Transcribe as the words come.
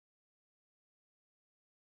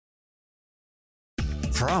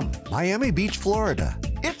From Miami Beach, Florida,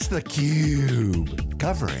 it's theCUBE,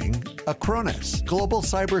 covering Acronis Global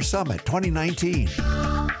Cyber Summit 2019.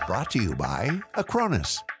 Brought to you by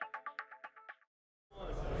Acronis.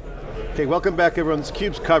 Okay, welcome back everyone. This is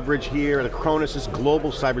theCUBE's coverage here at Acronis'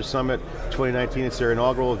 Global Cyber Summit 2019. It's their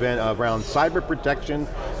inaugural event around cyber protection.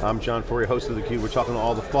 I'm John Furrier, host of theCUBE. We're talking to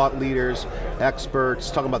all the thought leaders,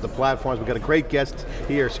 experts, talking about the platforms. We've got a great guest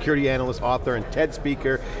here, security analyst, author, and TED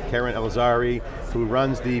speaker, Keren Elazari, who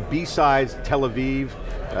runs the B-Sides Tel Aviv.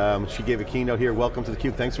 She gave a keynote here. Welcome to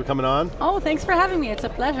theCUBE. Thanks for coming on. Oh, thanks for having me. It's a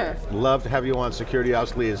pleasure. Love to have you on. Security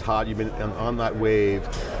obviously is hot. You've been on that wave.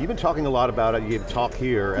 You've been talking a lot about it. You gave a talk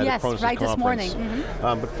here at Acronis right conference. This morning.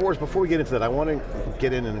 But before we get into that, I want to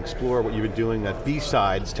get in and explore what you've been doing at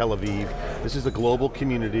B-Sides Tel Aviv. This is the global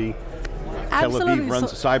community. Absolutely. Tel Aviv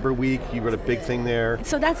runs Cyber Week. You wrote a big thing there.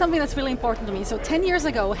 So that's something that's really important to me. So 10 years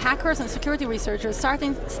ago, hackers and security researchers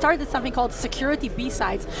started something called Security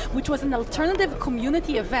B-Sides, which was an alternative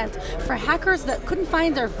community event for hackers that couldn't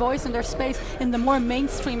find their voice and their space in the more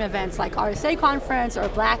mainstream events like RSA Conference or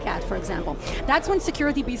Black Hat, for example. That's when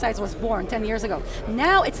Security B-Sides was born 10 years ago.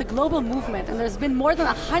 Now it's a global movement, and there's been more than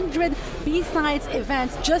 100 B-Sides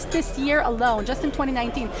events just this year alone, just in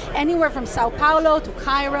 2019, anywhere from Sao Paulo to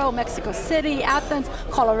Cairo, Mexico City, Athens,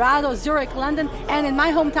 Colorado, Zurich, London, and in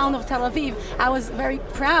my hometown of Tel Aviv, I was very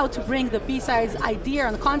proud to bring the B-Sides idea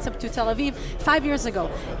and concept to Tel Aviv 5 years ago.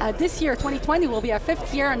 This year, 2020, will be our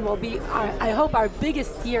 5th year and will be, I hope, our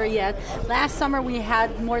biggest year yet. Last summer we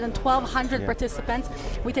had more than 1,200 participants.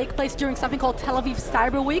 We take place during something called Tel Aviv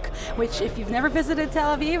Cyber Week, which if you've never visited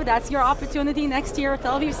Tel Aviv, that's your opportunity next year.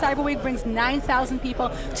 Tel Aviv Cyber Week brings 9,000 people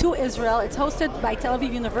to Israel. It's hosted by Tel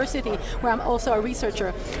Aviv University, where I'm also a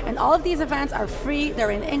researcher. And all of these events are free,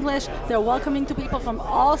 they're in English, they're welcoming to people from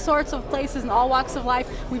all sorts of places and all walks of life.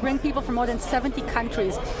 We bring people from more than 70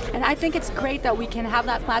 countries. And I think it's great that we can have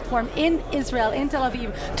that platform in Israel, in Tel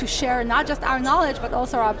Aviv, to share not just our knowledge, but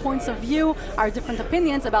also our points of view, our different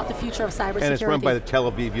opinions about the future of cybersecurity. And it's run by the Tel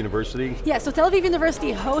Aviv University? Yeah, so Tel Aviv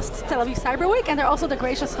University hosts Tel Aviv Cyber Week, and they're also the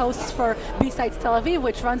gracious hosts for B-Sides Tel Aviv,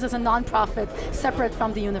 which runs as a non-profit, separate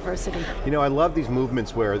from the university. You know, I love these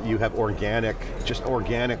movements where you have just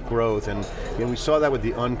organic growth, and we saw that with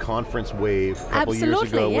the unconference wave a couple years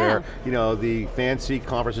ago, where the fancy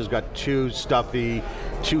conferences got too stuffy,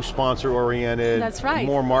 too sponsor-oriented. That's right.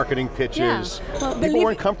 More marketing pitches. Yeah. Well, people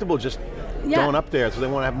weren't comfortable just going up there, so they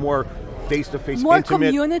want to have more face-to-face, more intimate,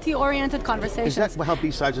 community-oriented conversations. Is that how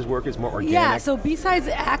B-Sides' work is more organic? Yeah, so B-Sides,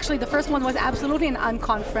 actually the first one was absolutely an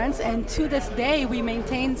unconference, and to this day we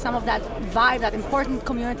maintain some of that vibe, that important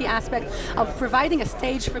community aspect of providing a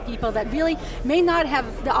stage for people that really may not have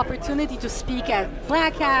the opportunity to speak at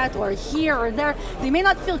Black Hat or here or there. They may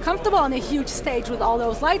not feel comfortable on a huge stage with all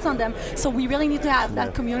those lights on them, so we really need to have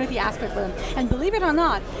that community aspect for them. And believe it or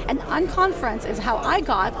not, an unconference is how I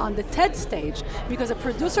got on the TED stage, because a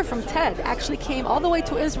producer from TED actually came all the way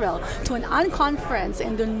to Israel to an unconference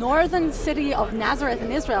in the northern city of Nazareth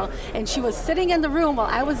in Israel, and she was sitting in the room while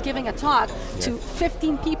I was giving a talk to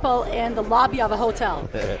 15 people in the lobby of a hotel.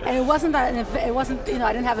 And it wasn't, I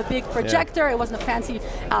didn't have a big projector, it wasn't a fancy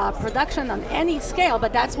production on any scale,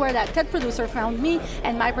 but that's where that TED producer found me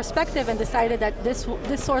and my perspective and decided that this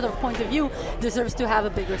sort of point of view deserves to have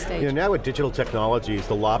a bigger stage. Now with digital technologies,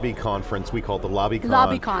 the lobby conference, we call it the LobbyCon.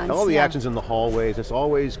 LobbyCons, all the actions in the hallways, it's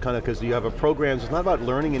always kind of, because you have a program, it's not about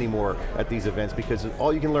learning anymore at these events, because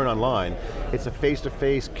all you can learn online. It's a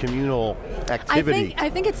face-to-face communal activity. I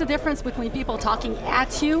think it's the difference between people talking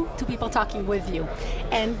at you to people talking with you.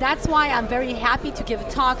 And that's why I'm very happy to give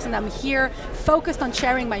talks, and I'm here focused on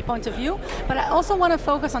sharing my point of view, but I also want to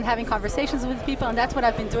focus on having conversations with people, and that's what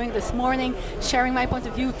I've been doing this morning, sharing my point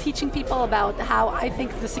of view, teaching people about how I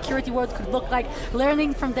think the security world could look like,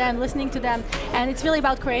 learning from them, listening to them, and it's really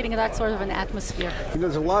about creating that sort of an atmosphere.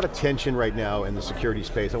 There's a lot of tension right now in the security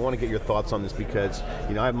space. I want to get your thoughts on this because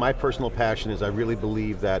my personal passion is I really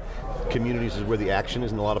believe that communities is where the action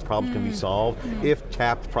is and a lot of problems can be solved if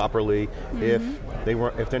tapped properly, if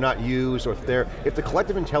they're not used, or if the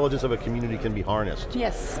collective intelligence of a community can be harnessed.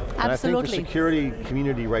 Yes, absolutely. And I think the security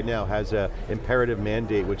community right now has an imperative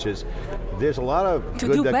mandate, which is there's a lot of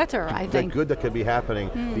good that could be happening.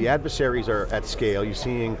 The adversaries are at scale. You're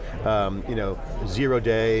seeing zero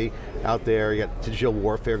day out there, you got digital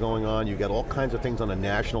warfare going on, you got all kinds of things on a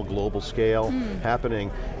national, global scale happening,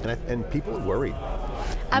 and people are worried.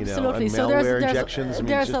 Absolutely. And so malware injections.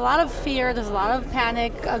 There's a lot of fear, there's a lot of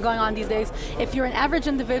panic going on these days. If you're an average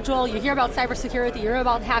individual, you hear about cybersecurity, you hear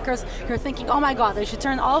about hackers, you're thinking, oh my God, I should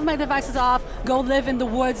turn all of my devices off, go live in the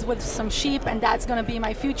woods with some sheep, and that's going to be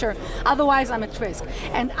my future. Otherwise, I'm at risk.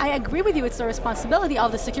 And I agree with you, it's the responsibility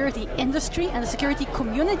of the security industry and the security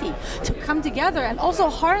community to come together and also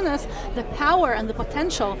harness the power and the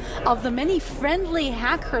potential of the many friendly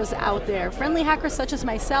hackers out there, friendly hackers such as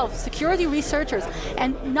myself, security researchers.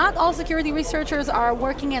 And not all security researchers are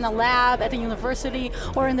working in a lab at a university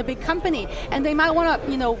or in a big company, and they might want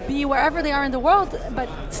to be wherever they are in the world, but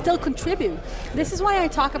still contribute. This is why I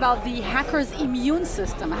talk about the hacker's immune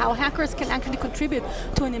system, how hackers can actually contribute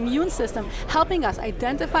to an immune system, helping us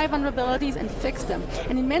identify vulnerabilities and fix them.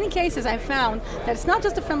 And in many cases, I've found that it's not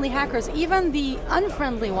just the friendly hackers, even the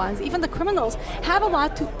unfriendly ones, even the criminals, have a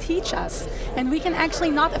lot to teach us. And we can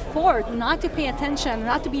actually not afford not to pay attention,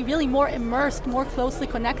 not to be really more immersed, more closely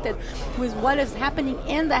connected with what is happening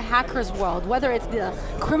in the hackers world, whether it's the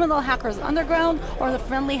criminal hackers underground or the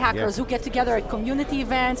friendly hackers who get together at community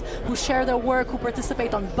events, who share their work, who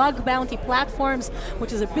participate on bug bounty platforms,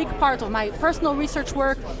 which is a big part of my personal research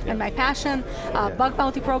work and my passion. Bug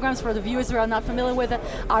bounty programs, for the viewers who are not familiar with it,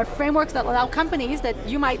 are frameworks that allow companies that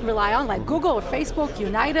you might rely on, like Google or Facebook,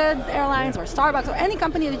 United Airlines or Starbucks, or any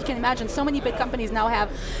company that you can imagine. So many big companies now have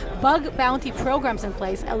bug bounty programs in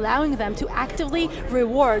place, allowing them to actively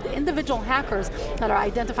reward individual hackers that are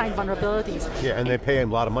identifying vulnerabilities. Yeah, and they pay a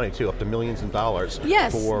lot of money too, up to millions of dollars.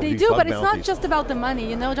 Yes, for they these do, bug but it's bounties. not just about the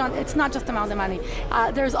money, John, it's not just about the money.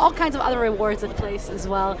 There's all kinds of other rewards at place as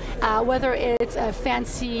well, whether it's a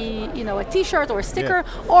fancy, a t-shirt or a sticker,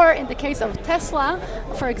 or in the case of Tesla,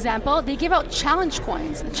 for example, they give out challenge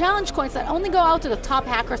coins that only go out to the top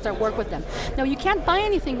hackers that work with them. Now, you can't buy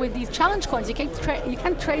anything with these challenge coins. You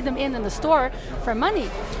can't trade them in the store for money.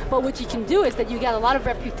 But what you can do is that you get a lot of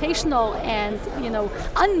reputational and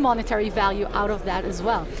unmonetary value out of that as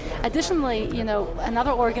well. Additionally,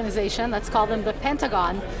 another organization, let's call them the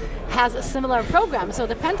Pentagon, has a similar program. So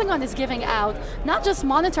the Pentagon is giving out not just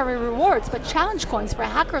monetary rewards, but challenge coins for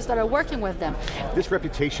hackers that are working with them. This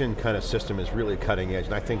reputation kind of system is really cutting edge,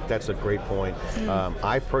 and I think that's a great point.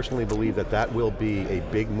 I personally believe that will be a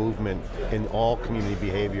big movement in all community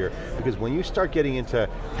behavior, because when you start getting into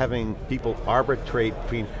having people arbitrate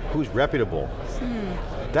between who's reputable,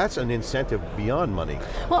 that's an incentive beyond money.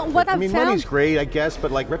 Well, what I've found, money's great, I guess,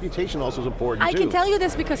 but like reputation also is important too. I can tell you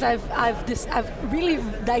this because I've really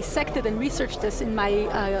dissected and researched this in my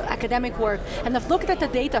academic work, and I've looked at the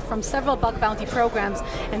data from several bug bounty programs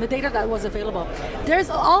and the data that was available. There's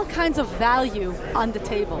all kinds of value on the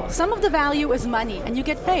table. Some of the value is money, and you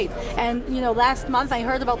get paid. And last month I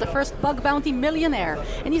heard about the first bug bounty millionaire,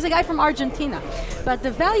 and he's a guy from Argentina. But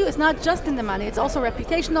the value is not just in the money, it's also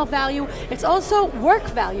reputational value, it's also work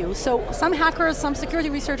value. So some hackers, some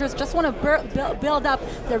security researchers just want to build up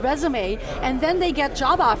their resume, and then they get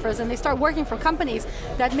job offers and they start working for companies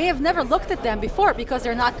that may have never looked at them before because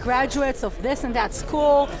they're not graduates of this and that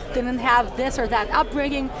school, didn't have this or that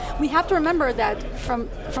upbringing. We have to remember that from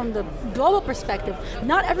the global perspective,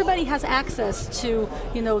 not everybody has access to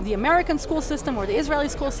the American school system or the Israeli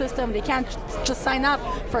school system. They can't just sign up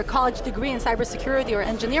for a college degree in cybersecurity or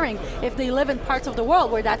engineering if they live in parts of the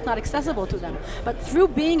world where that's not accessible to them. But through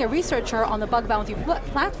being a researcher on the bug bounty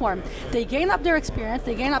platform, they gain up their experience,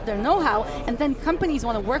 they gain up their know-how, and then companies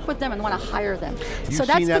want to work with them and want to hire them. So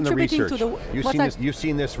that's contributing to the You've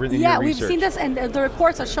seen this in your research. Yeah, we've seen this, and the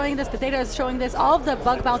reports are showing this, the data is showing this. All of the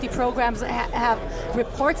bug bounty programs have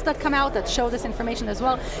reports that come out that show this information as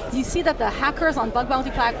well. You see that the hackers on bug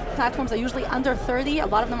bounty platforms are usually under 30, a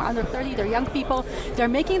lot of them are under 30, they're young people, they're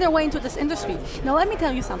making their way into this industry. Now let me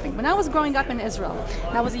tell you something, when I was growing up in Israel,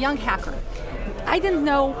 and I was a young hacker, I didn't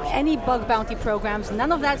know any bug bounty programs,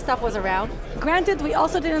 none of that stuff was around. Granted, we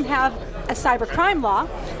also didn't have a cybercrime law,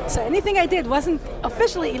 so anything I did wasn't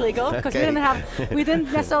officially illegal because we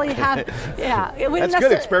didn't necessarily have, That's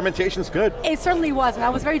good, experimentation's good. It certainly was, and I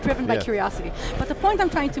was very driven by curiosity. But the point I'm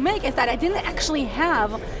trying to make is that I didn't actually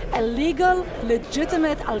have a legal,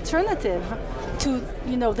 legitimate alternative to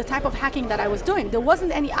the type of hacking that I was doing. There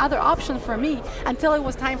wasn't any other option for me until it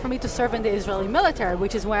was time for me to serve in the Israeli military,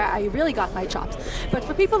 which is where I really got my chops. But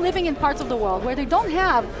for people living in parts of the world where they don't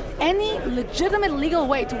have any legitimate legal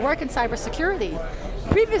way to work in cybersecurity,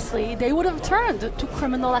 previously they would have turned to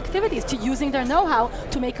criminal activities, to using their know-how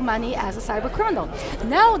to make money as a cyber criminal.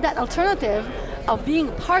 Now that alternative of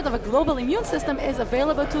being part of a global immune system is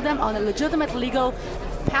available to them on a legitimate legal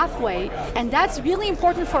pathway, and that's really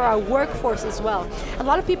important for our workforce as well. A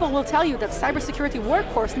lot of people will tell you that cybersecurity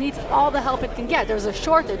workforce needs all the help it can get. There's a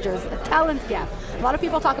shortage, there's a talent gap. A lot of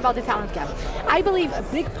people talk about the talent gap. I believe a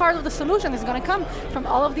big part of the solution is going to come from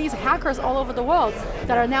all of these hackers all over the world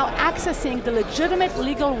that are now accessing the legitimate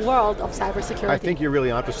legal world of cybersecurity. I think you're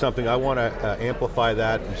really onto something. I want to amplify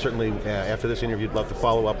that, and certainly after this interview, I'd love to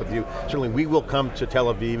follow up with you. Certainly we will come to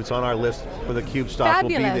Tel Aviv. It's on our list for the CUBE stock.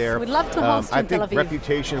 Fabulous. We'll be there. We'd love to host you in Tel Aviv. I think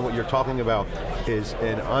reputation, what you're talking about, is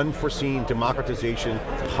an unforeseen democratization,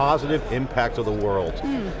 positive impact of the world.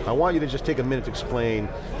 I want you to just take a minute to explain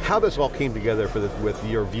how this all came together with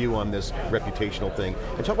your view on this reputational thing,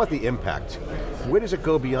 and talk about the impact. Where does it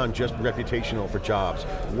go beyond just reputational for jobs?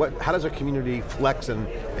 How does a community flex and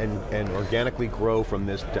organically grow from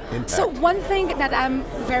this impact? So one thing that I'm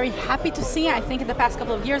very happy to see, I think in the past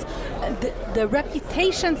couple of years, the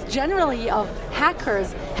reputations generally of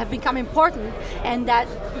hackers have become important, and that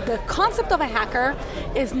the concept of a hacker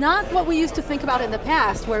is not what we used to think about in the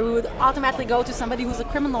past, where we would automatically go to somebody who's a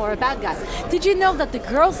criminal or a bad guy. Did you know that the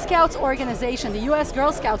Girl Scouts organization, the US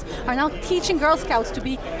Girl Scouts, are now teaching Girl Scouts to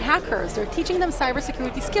be hackers? They're teaching them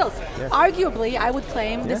cybersecurity skills. Yeah. Arguably, I would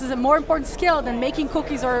claim this is a more important skill than making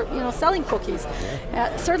cookies or selling cookies.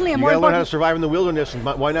 Certainly a more important... You gotta learn how to survive in the wilderness, and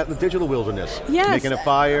why not in the digital wilderness? Yes. Making a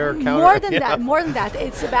fire, counter... More than that,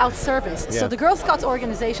 it's about service. So the Girl Scouts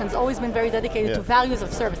organization has always been very dedicated to values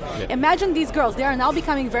of service. Imagine these girls, they are now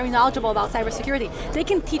becoming very knowledgeable about cybersecurity. They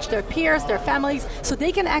can teach their peers, their families, so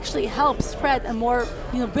they can actually help spread a more,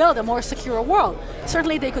 build a more secure world.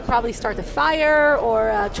 Certainly they could probably start a fire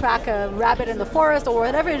or track a rabbit in the forest or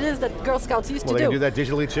whatever it is that Girl Scouts used to do. Well, they can do that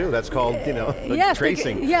digitally too. That's called,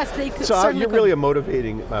 tracing. They could. So you're really a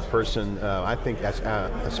motivating person, I think,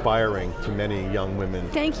 aspiring to many young women.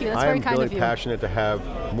 Thank you, that's very kind of you. I'm really passionate to have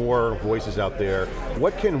more voices out there.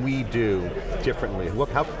 What can we do differently?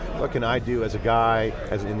 What can I do as a guy,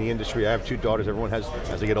 as in the industry? I have 2 daughters. Everyone has,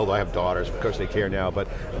 as they get older, I have daughters. Of course they care now, but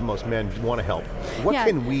most men want to help. What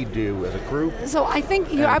can we do as a group? So I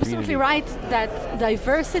think you're absolutely right that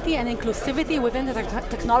diversity and inclusivity within the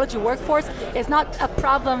technology workforce is not a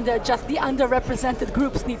problem that just the underrepresented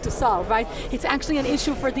groups need to solve, right? It's actually an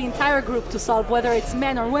issue for the entire group to solve, whether it's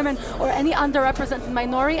men or women or any underrepresented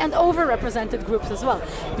minority and overrepresented groups as well.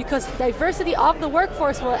 Because diversity of the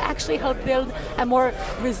workforce will actually help build a more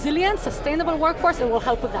resilient, sustainable workforce. It will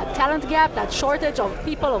help with that talent gap, that shortage of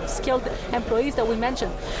people, of skilled employees that we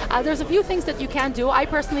mentioned. There's a few things that you can do. I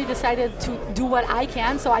personally decided to do what I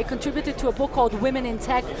can, so I contributed to a book called Women in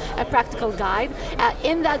Tech, A Practical Guide.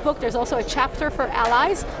 In that book, there's also a chapter for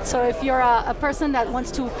allies. So if you're a person that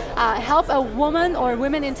wants to help a woman or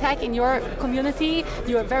women in tech in your community,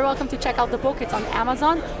 you're very welcome to check out the book. It's on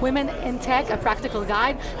Amazon, Women in Tech, A Practical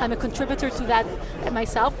Guide. I'm a contributor to that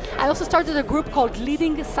myself. I also started a group called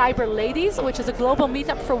Leading Cyber Ladies, which is a global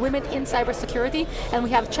meetup for women in cybersecurity, and we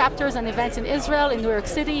have chapters and events in Israel, in New York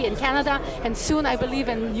City, in Canada, and soon I believe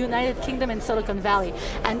in United Kingdom and Silicon Valley.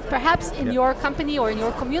 And perhaps in your company or in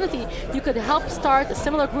your community, you could help start a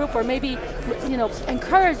similar group, or maybe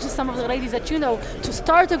encourage some of the ladies that you know to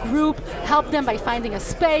start a group, help them by finding a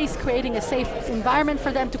space, creating a safe environment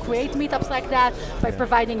for them to create meetups like that, by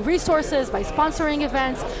providing resources, by sponsoring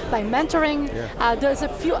events, by mentoring. There's a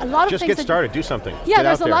lot of things. Just get started, do something. Yeah,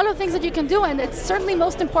 there's a lot of things that you can do, and it's certainly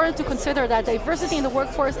most important to consider that diversity in the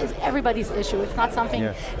workforce is everybody's issue. It's not something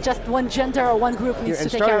just one gender or one group needs to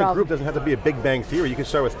take care of. And starting a group doesn't have to be a big bang theory. You can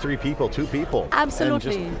start with 3 people, 2 people.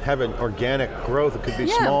 Absolutely. And just have an organic growth. It could be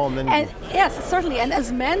small and then... Yes, certainly. And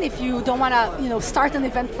as men, if you don't want to start an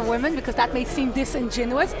event for women, because that may seem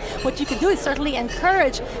disingenuous, what you can do is certainly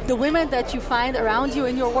encourage the women that you find around you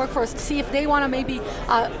in your workforce to see if they want to maybe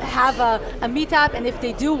have a meetup, and if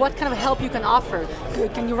they do, what kind of help you can offer.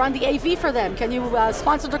 Can you run the AV for them? Can you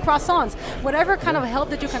sponsor the croissants? Whatever kind of help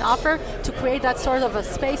that you can offer to create that sort of a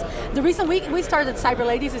space. The reason we started Cyber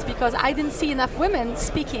Ladies is because I didn't see enough women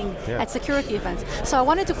speaking at security events. So I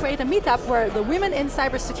wanted to create a meetup where the women in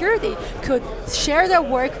cybersecurity could share their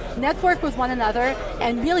work, network with one another,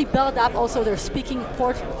 and really build up also their speaking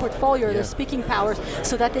portfolio, their speaking powers,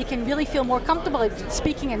 so that they can really feel more comfortable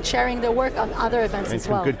speaking and sharing their work on other events as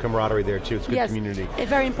well. And good camaraderie there too. It's good community. It's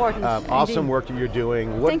very important. Awesome work that you're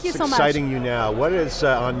doing. What's exciting you now? What is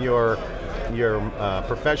on your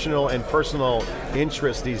professional and personal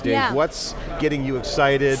interests these days? What's getting you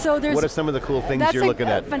excited? What are some of the cool things you're looking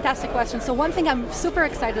at? Fantastic question. So one thing I'm super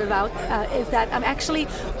excited about is that I'm actually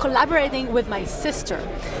collaborating with my sister.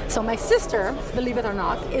 So my sister, believe it or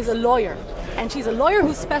not, is a lawyer. and she's a lawyer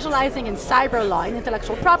who's specializing in cyber law, in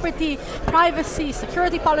intellectual property, privacy,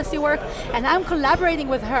 security policy work, and I'm collaborating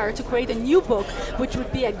with her to create a new book, which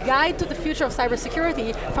would be a guide to the future of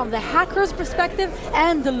cybersecurity from the hacker's perspective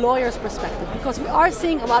and the lawyer's perspective, because we are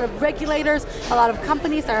seeing a lot of regulators, a lot of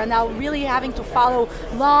companies that are now really having to follow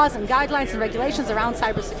laws and guidelines and regulations around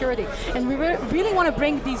cybersecurity, and we really want to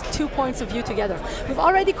bring these two points of view together. We've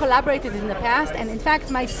already collaborated in the past, and in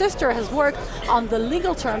fact my sister has worked on the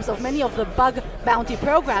legal terms of many of the bug bounty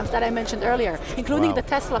programs that I mentioned earlier, including the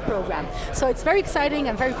Tesla program. So it's very exciting.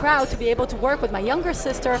 I'm very proud to be able to work with my younger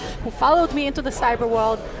sister who followed me into the cyber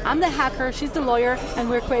world. I'm the hacker, she's the lawyer, and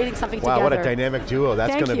we're creating something together. Wow, what a dynamic duo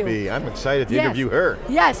that's going to be. I'm excited to interview her.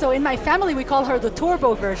 Yeah, so in my family we call her the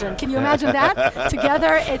turbo version. Can you imagine that?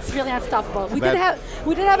 Together it's really unstoppable. We did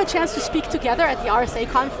have a chance to speak together at the RSA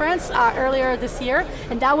conference earlier this year,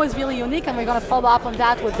 and that was really unique, and we're going to follow up on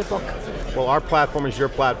that with the book. Well, our platform is your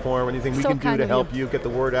platform. Anything we can do to help you get the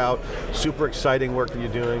word out. Super exciting work that you're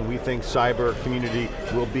doing. We think cyber community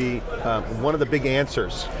will be one of the big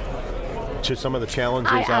answers to some of the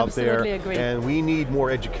challenges out there. I absolutely agree. And we need more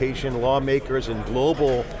education. Lawmakers and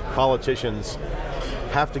global politicians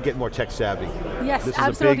have to get more tech savvy. Yes,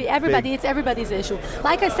 absolutely. It's everybody's issue.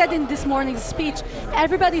 Like I said in this morning's speech,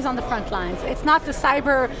 everybody's on the front lines. It's not the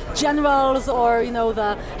cyber generals or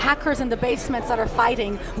the hackers in the basements that are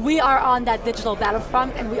fighting. We are on that digital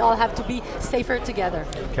battlefront, and we all have to be safer together.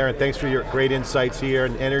 Keren, thanks for your great insights here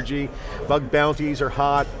and energy. Bug bounties are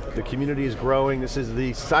hot. The community is growing. This is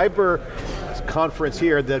the cyber conference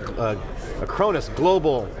here, the Acronis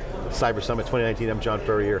Global Cyber Summit 2019. I'm John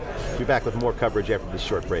Furrier. Be back with more coverage after this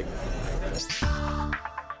short break.